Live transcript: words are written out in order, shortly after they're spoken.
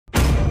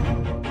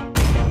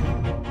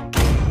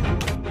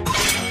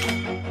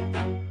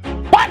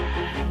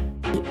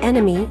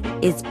enemy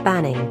is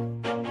banning.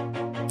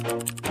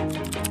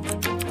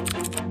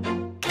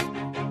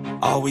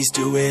 Always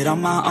do it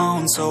on my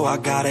own, so I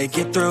gotta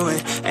get through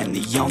it. And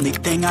the only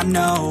thing I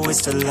know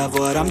is to love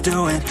what I'm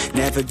doing.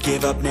 Never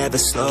give up, never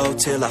slow,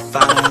 till I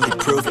finally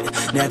prove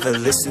it. Never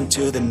listen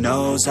to the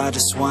no's, I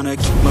just wanna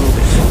keep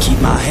moving. Keep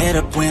my head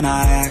up when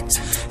I act,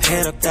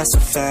 head up, that's a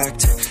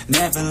fact.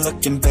 Never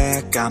looking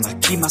back, I'ma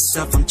keep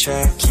myself on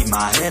track. Keep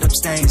my head up,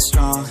 staying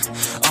strong,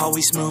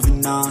 always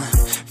moving on.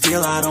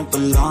 Feel I don't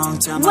belong,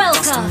 tell my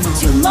Welcome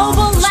to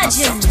Mobile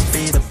Legends! To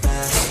be the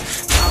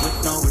best, die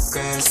with no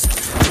regrets.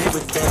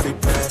 With every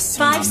breath,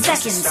 5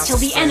 seconds till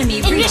the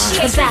enemy reaches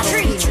the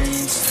battle.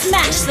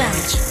 Smash them!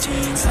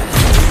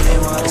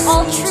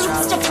 All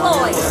troops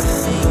deployed!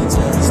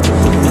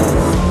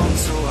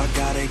 So I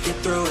gotta get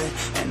through it.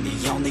 And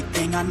the only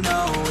thing I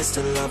know is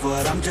to love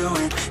what I'm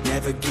doing.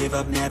 Never give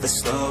up, never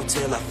slow,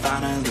 till I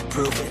finally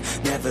prove it.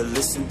 Never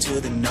listen to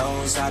the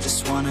no's, I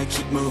just wanna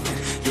keep moving.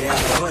 Yeah,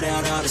 I put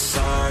out all this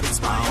art,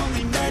 it's my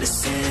only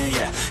medicine.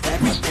 Yeah,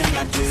 everything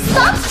I do.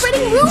 Stop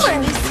spreading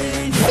rumors!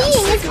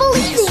 Seeing is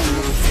believing!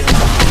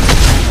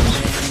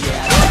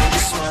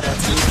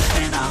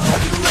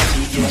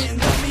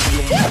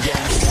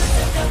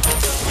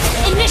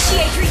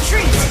 Initiate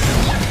retreat!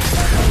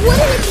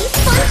 Wouldn't it be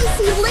fun to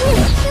see Ling in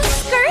a cute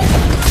skirt?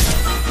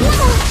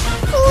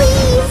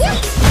 Please!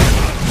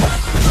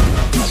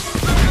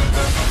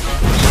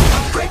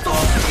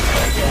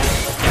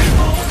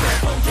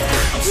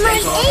 My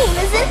aim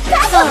is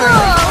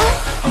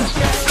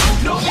impeccable!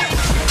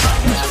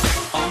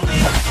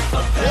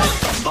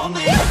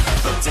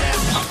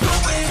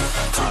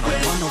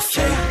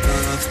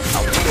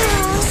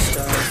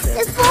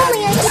 If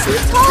only I could be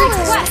taller!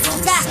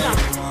 Request backup!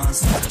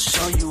 I'll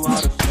show you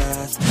all the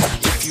path.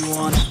 If you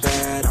want it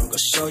bad, I'm gonna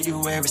show you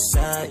where it's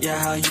at. Yeah,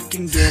 how you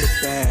can get it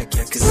back.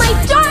 Yeah, cause My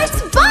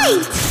darts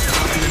bite!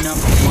 I'll be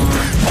number one.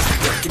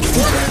 Working it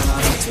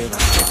down until I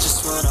get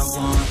just what I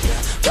want.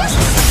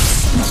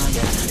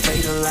 Yeah,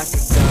 fatal like a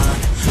gun.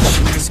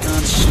 Shooter's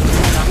gonna shoot.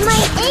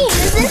 My aim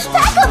is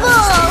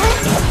impeccable!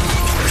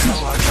 So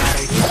I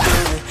gotta get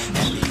through it.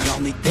 And the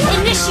only thing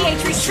Initiate I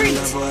know retreat.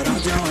 is to love what I'm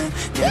doing.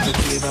 Never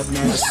give up,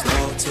 never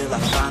slow, till I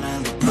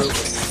finally prove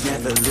it.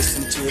 Never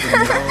listen to the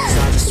no's,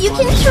 I just You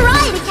can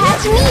try to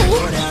catch me!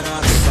 put out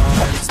all the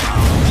art, it's my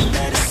only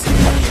medicine.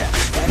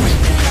 Yeah,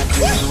 everything I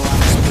do, I'm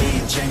just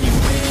being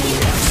genuine.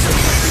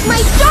 Yeah,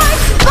 My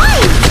darts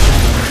bite!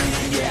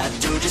 yeah, I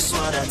do just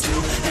what I do,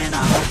 and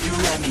I hope you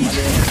let me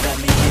in, let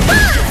me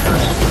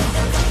in.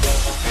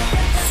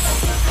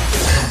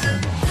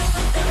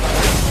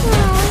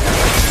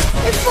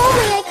 If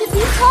only I could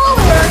be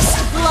taller! First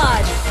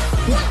blood!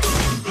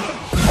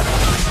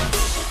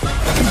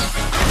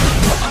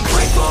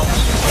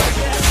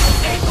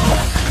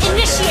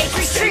 Initiate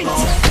retreat!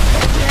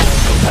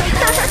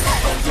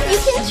 You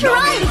can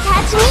try to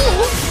catch me!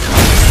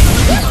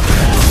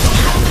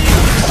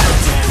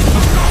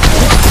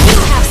 You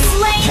have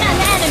slain an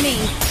enemy!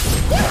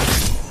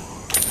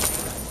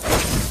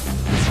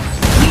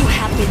 You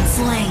have been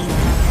slain!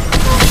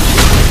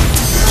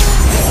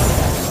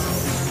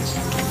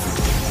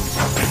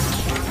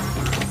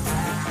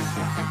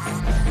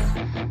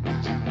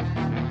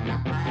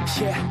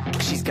 Yeah,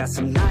 she's got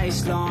some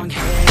nice long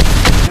hair.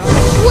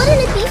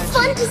 Wouldn't it be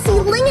fun to see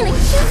Ling in a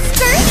cute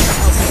skirt?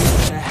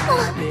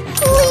 Oh,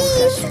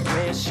 please!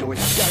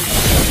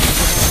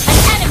 An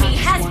enemy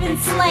has been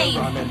slain!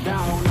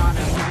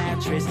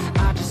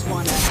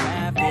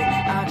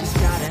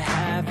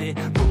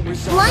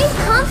 Blind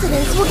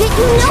confidence will get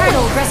you nowhere!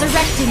 Turtle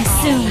resurrecting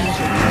soon!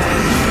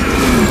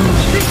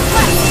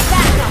 Request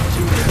backup!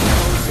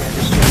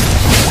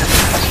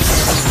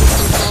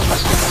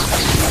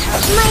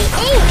 My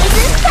aim is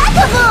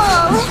impeccable!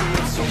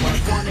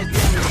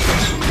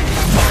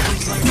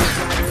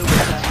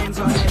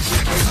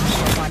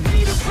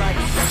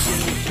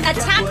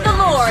 Attack the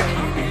Lord!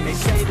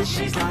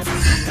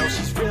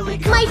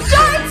 My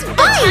darts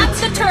bite! Attack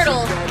the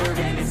turtle!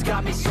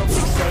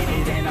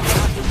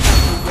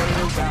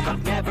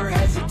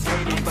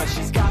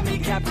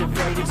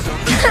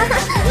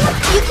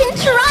 You can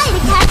try to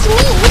catch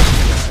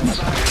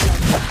me!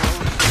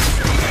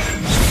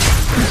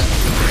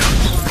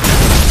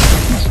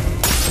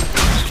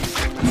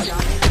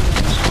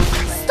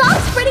 Stop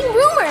spreading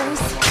rumors!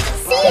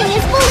 Seeing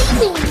is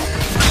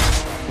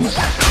believing!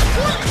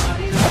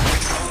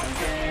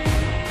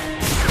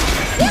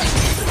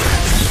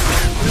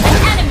 An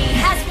enemy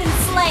has been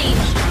slain!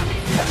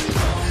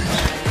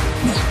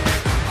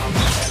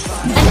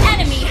 An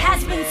enemy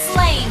has been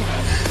slain!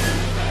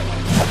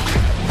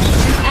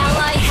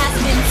 Ally has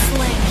been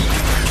slain!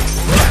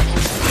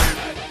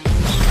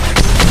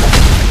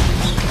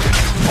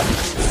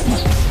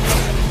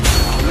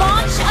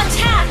 Launch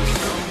attack!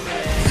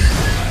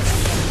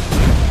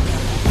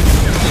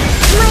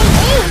 My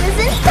aim is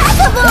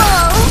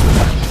impeccable!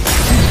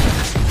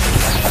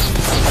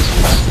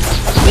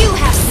 You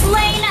have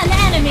slain an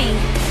enemy!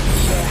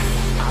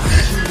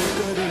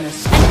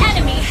 An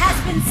enemy has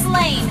been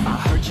slain! I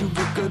heard you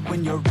look good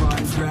when you're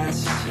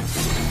undressed. I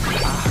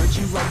heard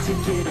you like to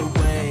get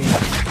away.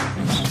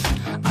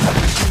 I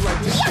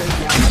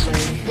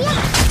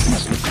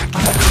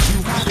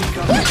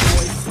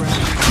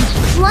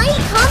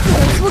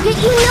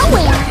get you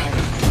nowhere.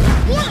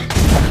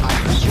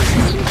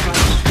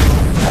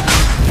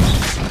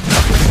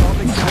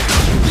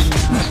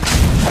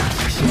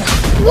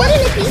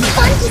 Wouldn't it be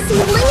fun to see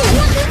Ling in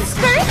a cute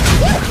skirt?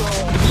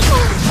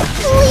 Oh,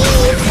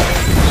 please.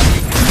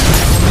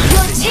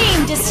 Your team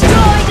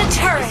destroyed a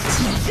turret.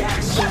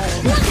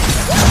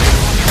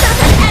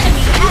 An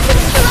enemy has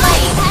been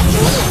slain.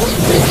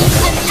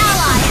 An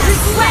ally has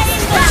slain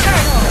the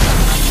turtle.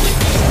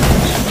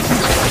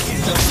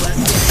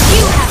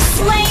 You have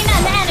slain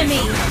an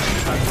enemy.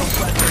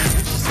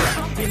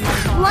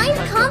 Blind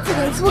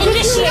confidence will get you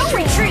Initiate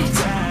nowhere. retreat.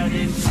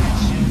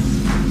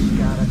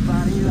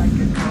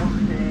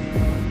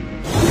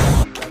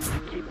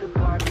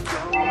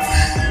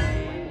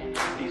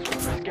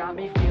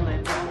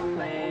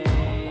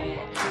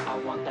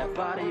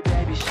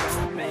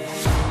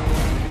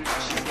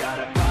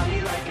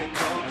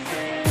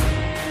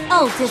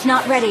 Ult is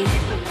not ready.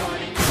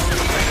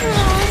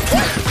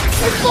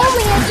 If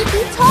only I could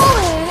be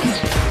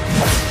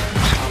taller.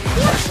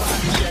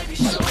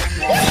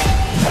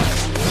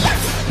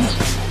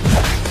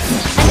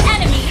 An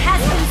enemy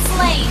has been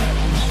slain.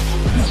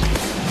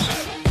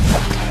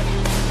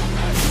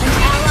 An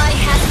ally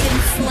has been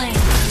slain.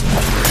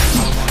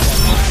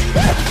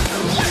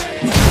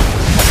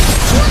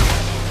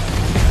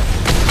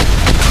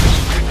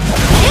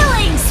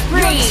 Killing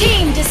spree! Your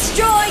team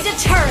destroyed a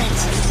turret.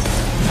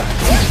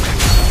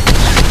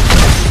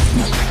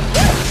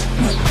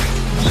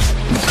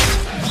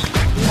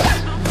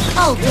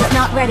 Ult is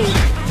not ready.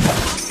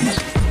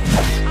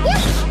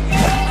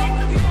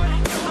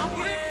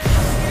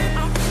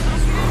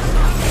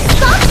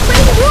 Stop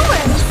spreading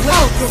rumors.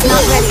 Ult is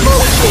not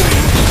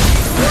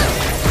ready.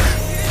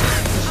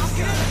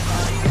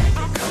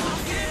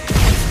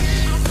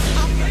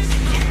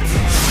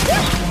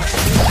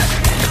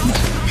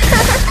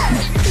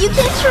 You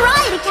can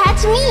try to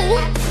catch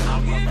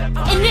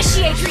me.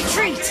 Initiate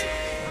retreat.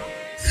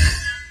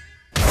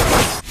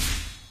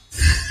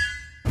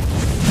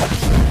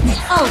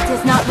 Ult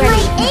is not My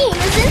ready. aim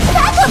is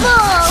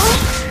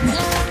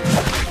impeccable.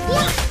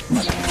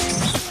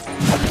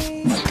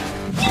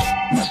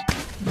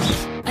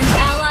 An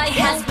ally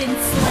has been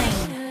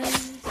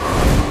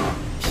slain.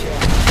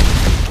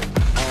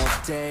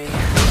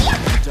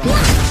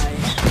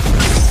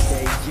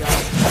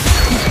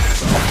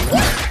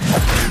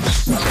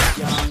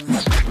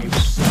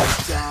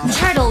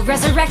 Turtle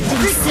resurrecting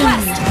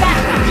soon.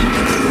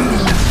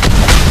 Backup.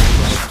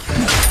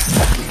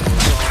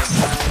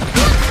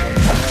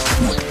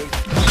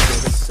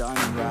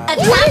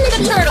 Wouldn't it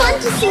be fun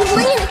to see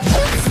Ling in a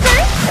cute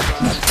skirt?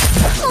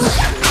 Oh,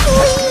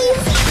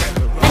 please.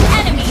 An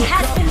enemy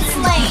has been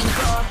slain.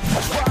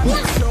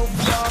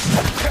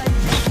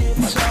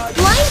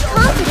 Blind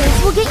confidence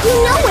will get you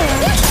nowhere.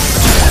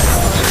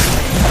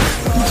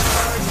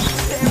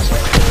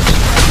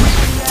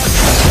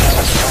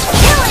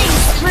 Killing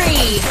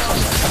spree.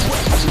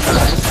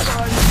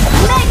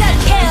 Mega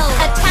kill.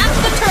 Attack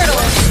the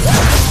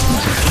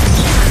turtle.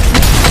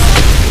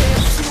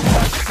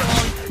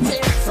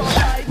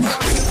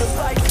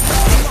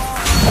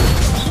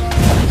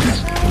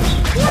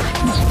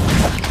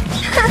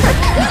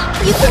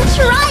 You can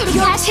try to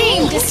Your catch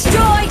team me.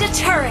 destroyed a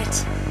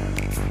turret.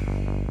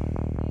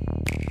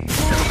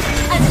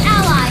 An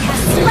ally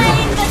has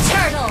slain the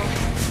turtle.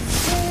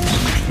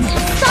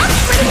 Stop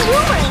spreading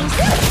rumors.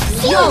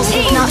 Your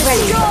See, team not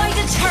ready. destroyed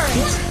a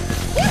turret.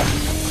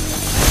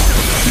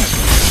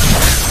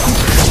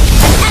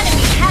 An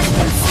enemy has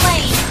been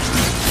slain.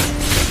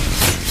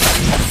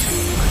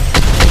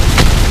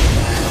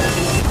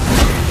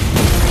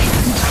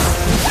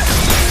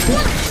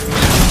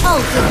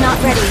 Ult is not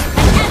ready.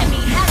 An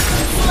enemy has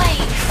been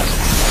slain.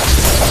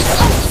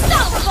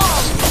 Unstoppable!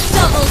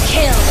 Double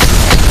kill.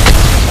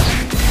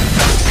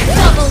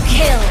 Double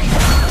kill.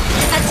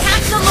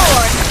 Attack the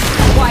Lord.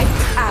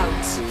 Wiped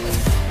out.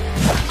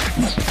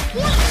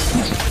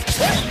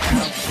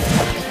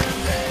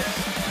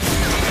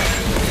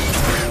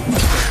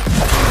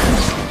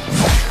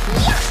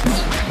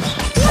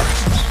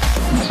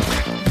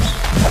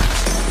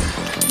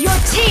 Your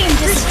team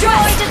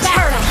destroyed a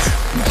turret.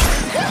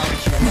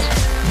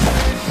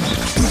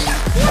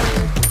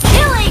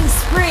 Killing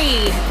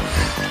spree.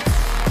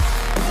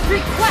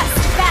 Request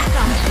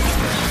backup.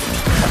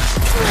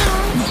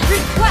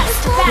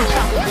 Request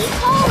backup.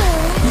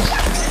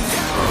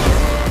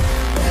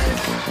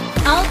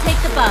 I'll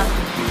take the buff.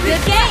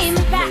 Good game.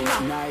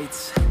 Backup.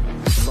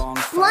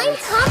 Blind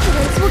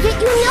confidence will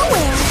get you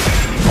nowhere.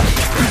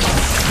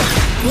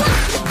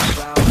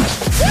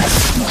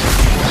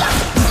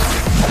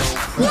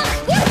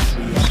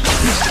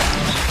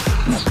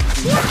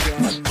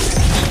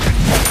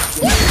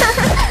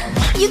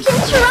 You can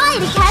try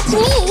to catch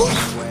me.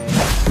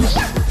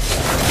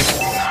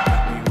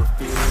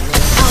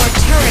 Our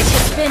turret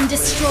has been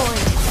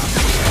destroyed.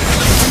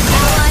 An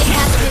ally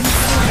has been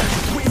slain.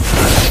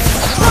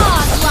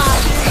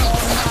 Godlike.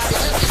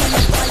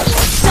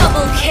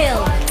 Double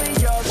kill.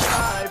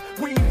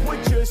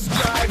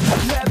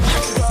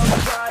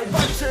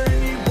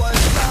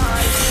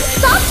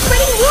 Stop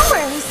spreading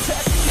rumors.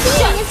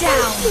 Shut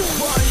down.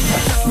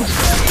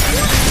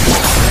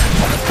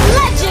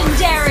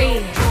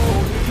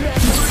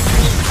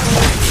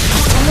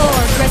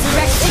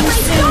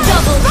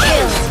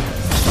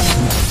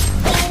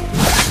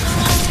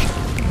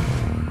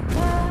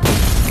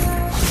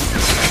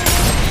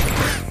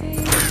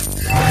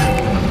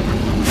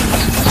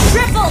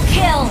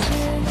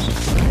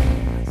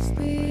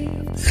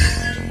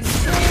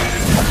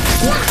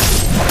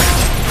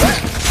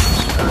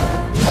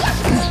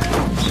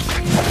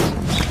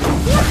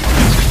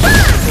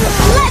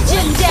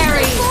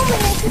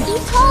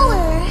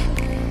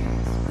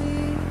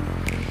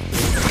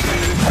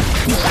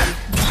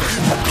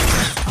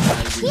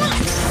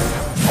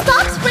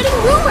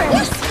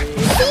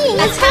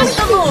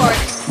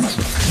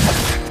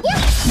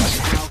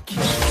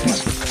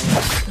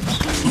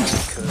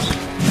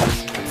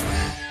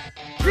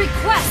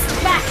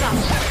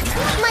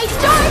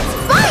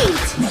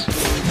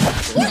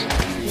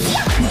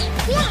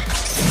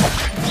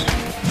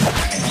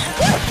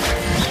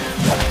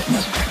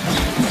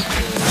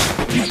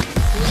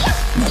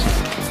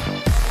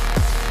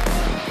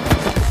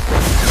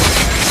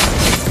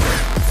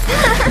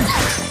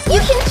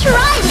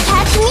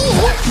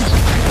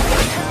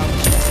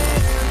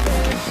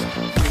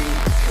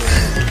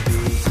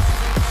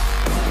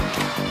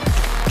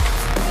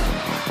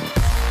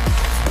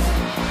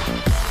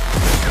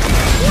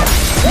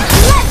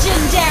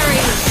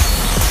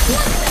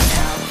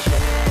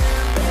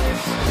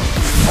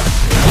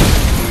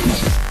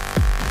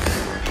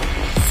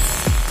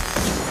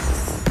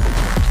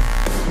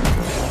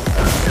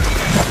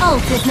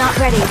 Ult is not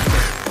ready.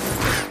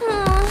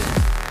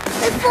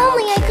 If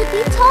only I could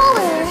be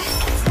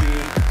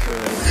taller.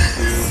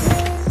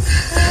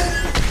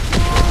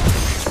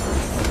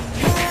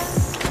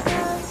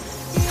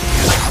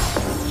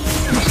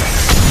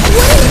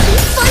 Wouldn't it be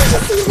fun to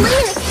see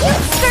Layla in a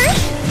cute skirt?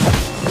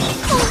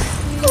 Oh,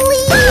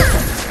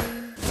 please!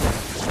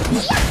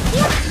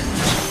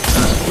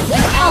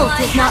 Ult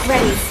is not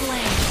ready.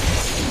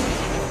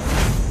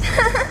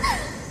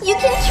 You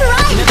can try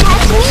to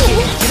catch me!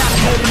 You're not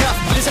good enough.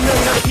 There's a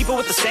million other people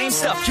with the same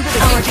stuff. You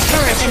really Our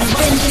turret has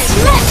been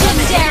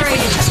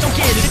legendary. You just don't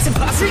get it. It's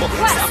impossible.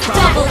 Request Stop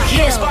double crying.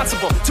 kill.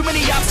 Irresponsible. Too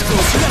many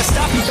obstacles. You gotta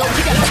stop me though.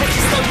 You gotta take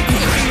it slow. You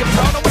can't be a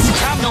pro. No waste your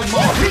time no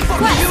more.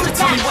 Fuck you to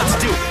tell me what to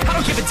do. I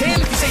don't give a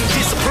damn if you say you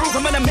disapprove.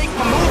 I'm gonna make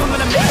my move. I'm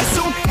gonna make it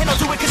soon. And I'll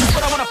do it cause it's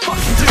what I wanna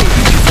fucking do.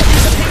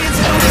 These opinions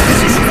and all these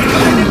positions. They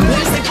come in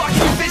place. They block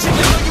your vision.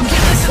 They know you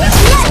can't listen.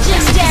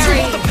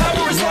 Legendary. You want the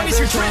power as long as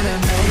you're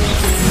dreaming.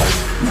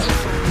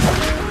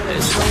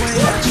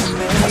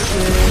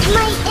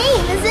 My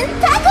aim is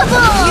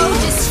impeccable! You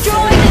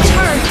destroy the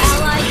turret.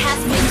 Ally has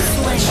been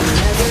slain.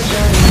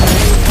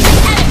 The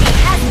enemy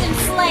has been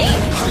slain.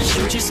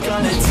 You just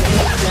gonna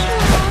take that.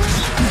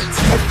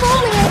 If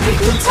only I could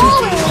be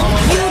taller!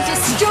 You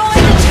destroy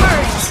the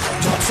turret.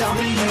 Don't tell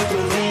me you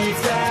believe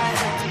that.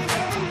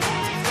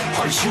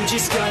 Are you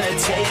just gonna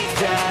take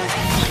that?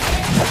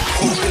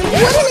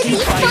 Wouldn't it be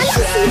fun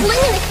to see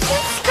Layla in a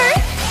cute skirt?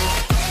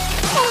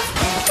 Oh,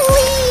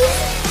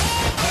 please!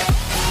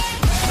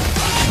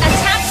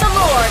 Attack the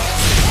Lord.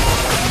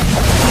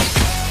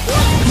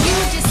 You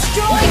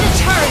destroy the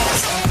turret.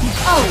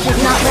 Oh, is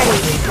not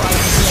ready.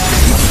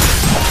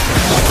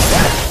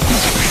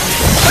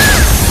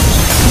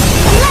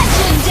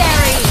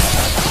 Legendary.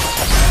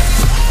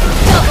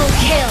 Double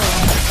kill.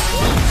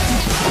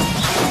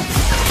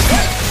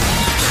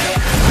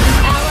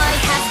 Ally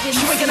has been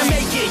You ain't gonna slain.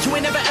 make it. You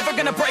ain't never ever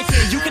gonna break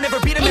it. You can never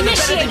beat them in the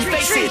better than you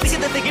face it. Initiate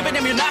Thinking that they're giving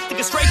them, you're not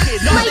thinking straight,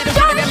 kid. No, My they don't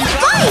give them, dark you're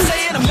not fight!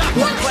 saying I'm not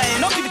one playing.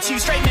 I'll give it to you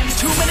straight, man. There's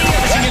too many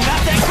others and you're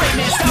not that great,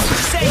 man. Stop what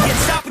you're saying,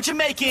 stop what you're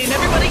making.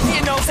 Everybody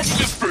here knows that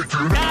you're just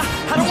faking. Nah,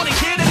 I don't wanna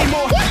hear it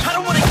anymore. I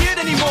don't wanna hear it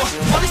anymore.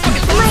 All these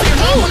fucking things that you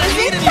don't wanna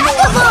hear it anymore.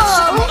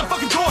 Shut the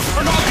motherfucking door.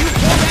 And all you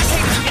poor ass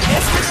haters, you can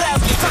answer it loud.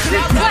 You're talking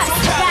out loud so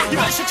proud. You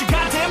better shut your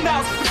goddamn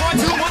mouth before I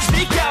do one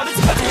speak out. It's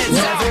about to head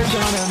south. Never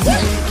gonna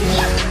make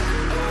it.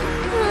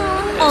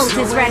 Ult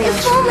is ready.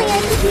 If only I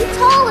could be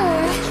taller!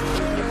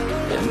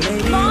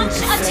 Launch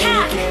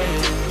attack.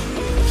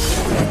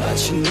 But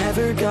you're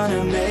never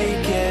gonna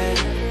make it.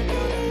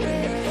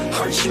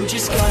 Aren't you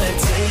just gonna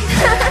take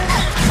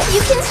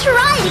You can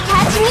try to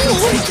catch me!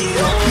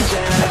 it all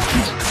back?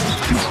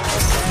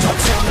 Don't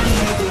tell me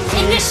you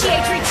believe.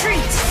 Initiate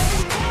retreat.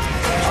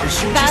 Aren't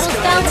you Battle just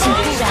spell gonna to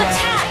take that?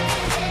 attack.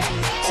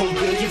 Or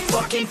will you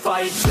fucking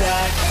fight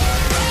back?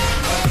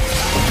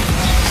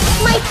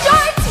 My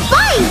darts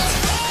bite!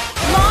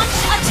 Launch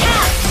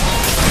attack.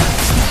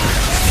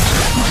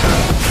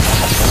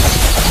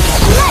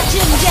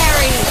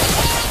 Legendary.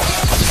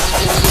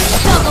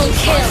 Double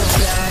kill.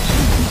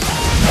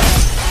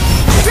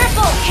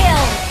 Triple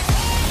kill.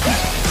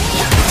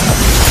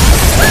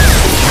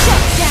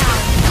 Shut down.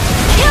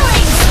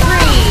 Killing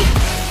spree.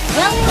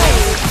 Well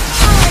played.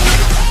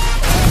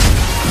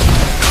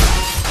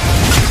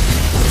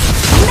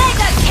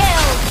 Mega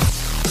kill.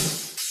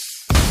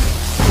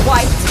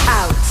 Wiped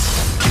out.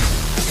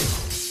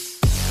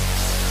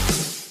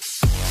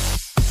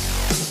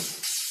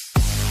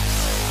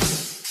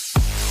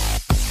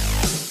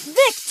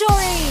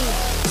 Victory!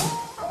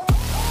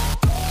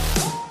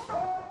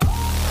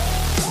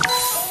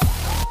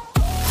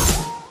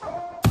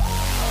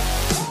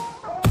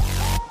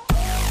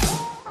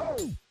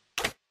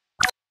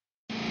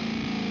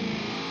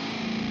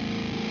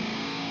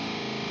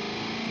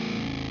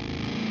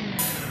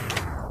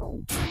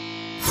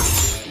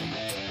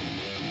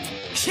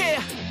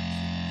 Yeah,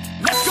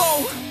 let's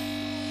go.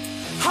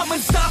 I'm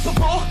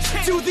unstoppable,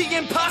 do the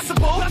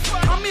impossible.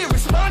 I'm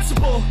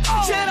irresponsible,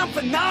 yet I'm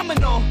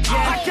phenomenal.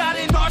 I got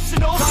an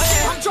arsenal,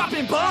 I'm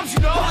dropping bombs, you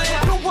know.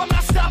 No, I'm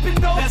not stopping,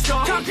 no.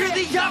 Conquer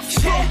the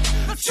obstacle.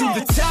 To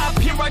the top,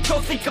 here I go,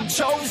 think I'm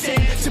chosen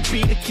to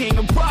be the king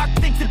of rock,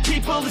 think the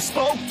people have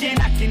spoken.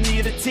 I can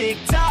hear the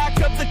tick-tock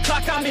of the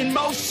clock, I'm in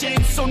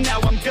motion. So now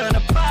I'm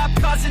gonna pop,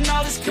 causing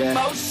all this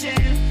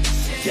commotion.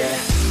 Yeah,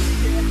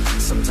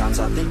 sometimes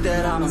I think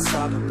that I'm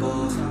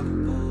unstoppable.